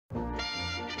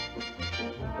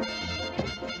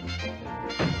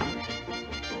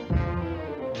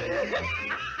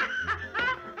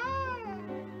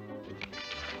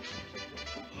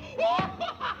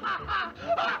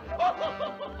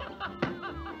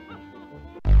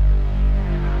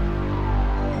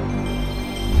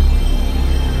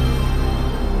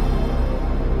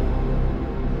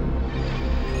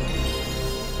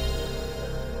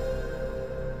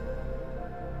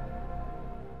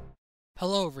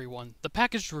everyone, the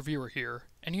Packaged Reviewer here,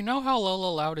 and you know how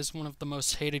Lola Loud is one of the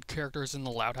most hated characters in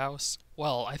the Loud House?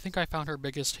 Well, I think I found her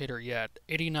biggest hater yet,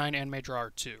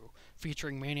 89AnimeDrawer2,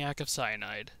 featuring Maniac of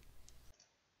Cyanide.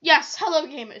 Yes, hello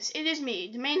gamers, it is me,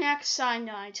 the Maniac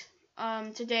Cyanide.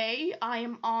 Today I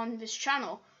am on this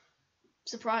channel,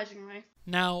 surprisingly.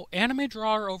 Now, Anime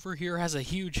Drawer over here has a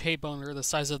huge hate boner the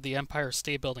size of the Empire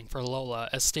State Building for Lola,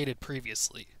 as stated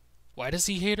previously. Why does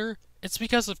he hate her? It's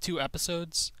because of 2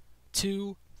 episodes.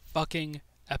 2 fucking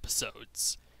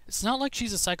episodes. It's not like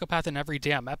she's a psychopath in every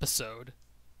damn episode.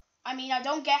 I mean, I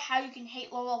don't get how you can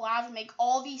hate Lola Loud and make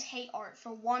all these hate art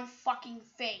for one fucking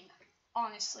thing.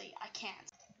 Honestly, I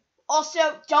can't. Also,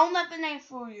 don't let the name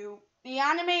fool you. The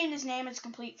anime in his name is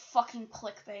complete fucking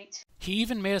clickbait. He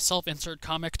even made a self-insert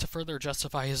comic to further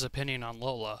justify his opinion on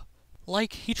Lola.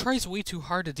 Like, he tries way too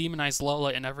hard to demonize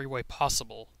Lola in every way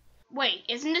possible. Wait,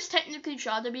 isn't this technically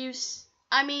child abuse?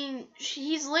 I mean,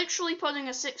 he's literally putting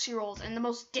a 6-year-old in the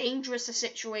most dangerous of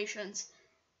situations.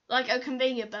 Like a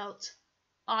conveyor belt.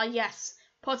 Yes,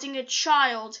 putting a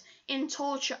child in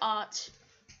torture art.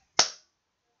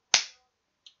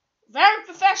 Very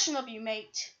professional of you,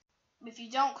 mate. If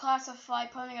you don't classify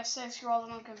putting a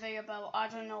 6-year-old on a conveyor belt, I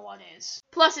don't know what is.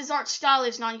 Plus, his art style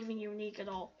is not even unique at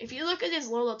all. If you look at his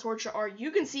Lola torture art,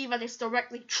 you can see that it's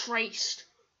directly traced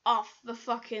off the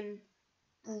fucking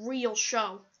real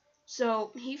show.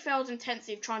 So, he failed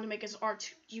intensely trying to make his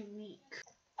art unique.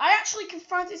 I actually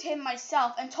confronted him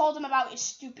myself and told him about his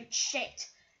stupid shit.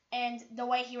 And the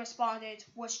way he responded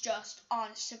was just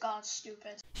honest to God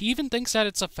stupid. He even thinks that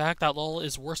it's a fact that Lola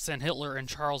is worse than Hitler and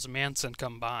Charles Manson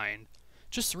combined.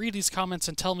 Just read these comments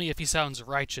and tell me if he sounds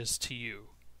righteous to you.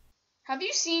 Have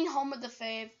you seen Home of the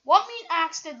Fave? What mean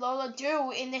acts did Lola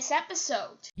do in this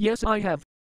episode? Yes, I have.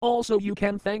 Also, you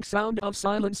can thank Sound of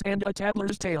Silence and A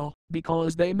Tattler's Tale,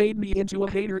 because they made me into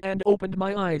a hater and opened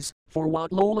my eyes for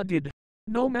what Lola did.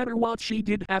 No matter what she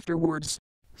did afterwards.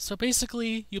 So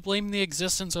basically, you blame the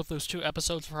existence of those 2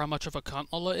 episodes for how much of a cunt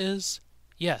Lola is?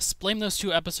 Yes, blame those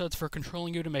 2 episodes for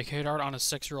controlling you to make hate art on a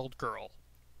 6-year-old girl.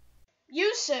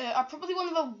 You, sir, are probably one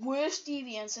of the worst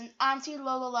deviants and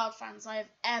anti-Lola Loud fans I have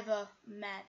ever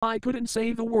met. I couldn't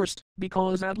say the worst,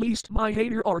 because at least my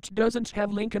hater art doesn't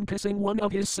have Lincoln kissing one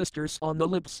of his sisters on the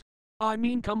lips. I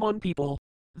mean, come on people.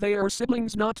 They are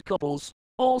siblings, not couples.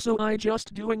 Also, I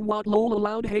just doing what Lola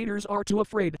Loud haters are too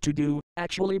afraid to do,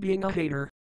 actually being a hater.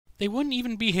 They wouldn't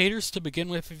even be haters to begin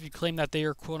with if you claim that they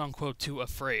are quote-unquote too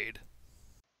afraid.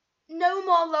 No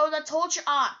more Lola torture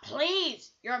art,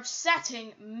 please! You're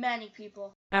upsetting many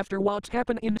people. After what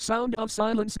happened in Sound of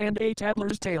Silence and A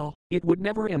Tattler's Tale, it would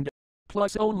never end.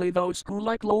 Plus only those who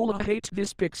like Lola hate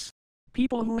this pics.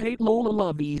 People who hate Lola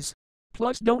love these.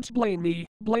 Plus don't blame me,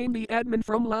 blame the admin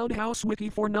from Loud House Wiki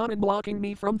for not unblocking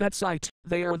me from that site.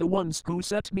 They are the ones who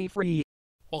set me free.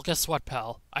 Well, guess what,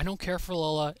 pal? I don't care for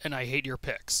Lola, and I hate your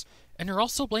pics. And you're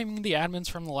also blaming the admins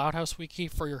from the Loud House Wiki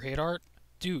for your hate art?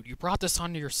 Dude, you brought this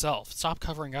onto yourself. Stop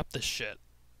covering up this shit.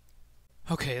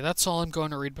 Okay, that's all I'm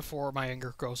going to read before my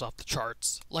anger goes off the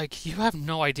charts. Like, you have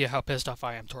no idea how pissed off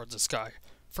I am towards this guy.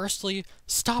 Firstly,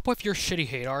 stop with your shitty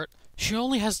hate art. She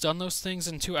only has done those things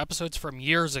in 2 episodes from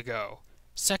years ago.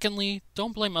 Secondly,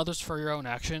 don't blame others for your own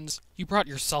actions. You brought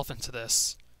yourself into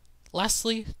this.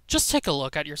 Lastly, just take a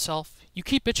look at yourself. You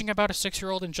keep bitching about a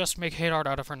 6-year-old and just make hate art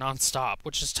out of her non-stop,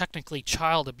 which is technically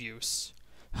child abuse.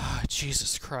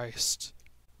 Jesus Christ.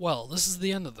 Well, this is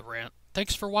the end of the rant.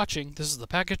 Thanks for watching. This is the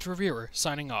Packaged Reviewer,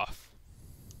 signing off.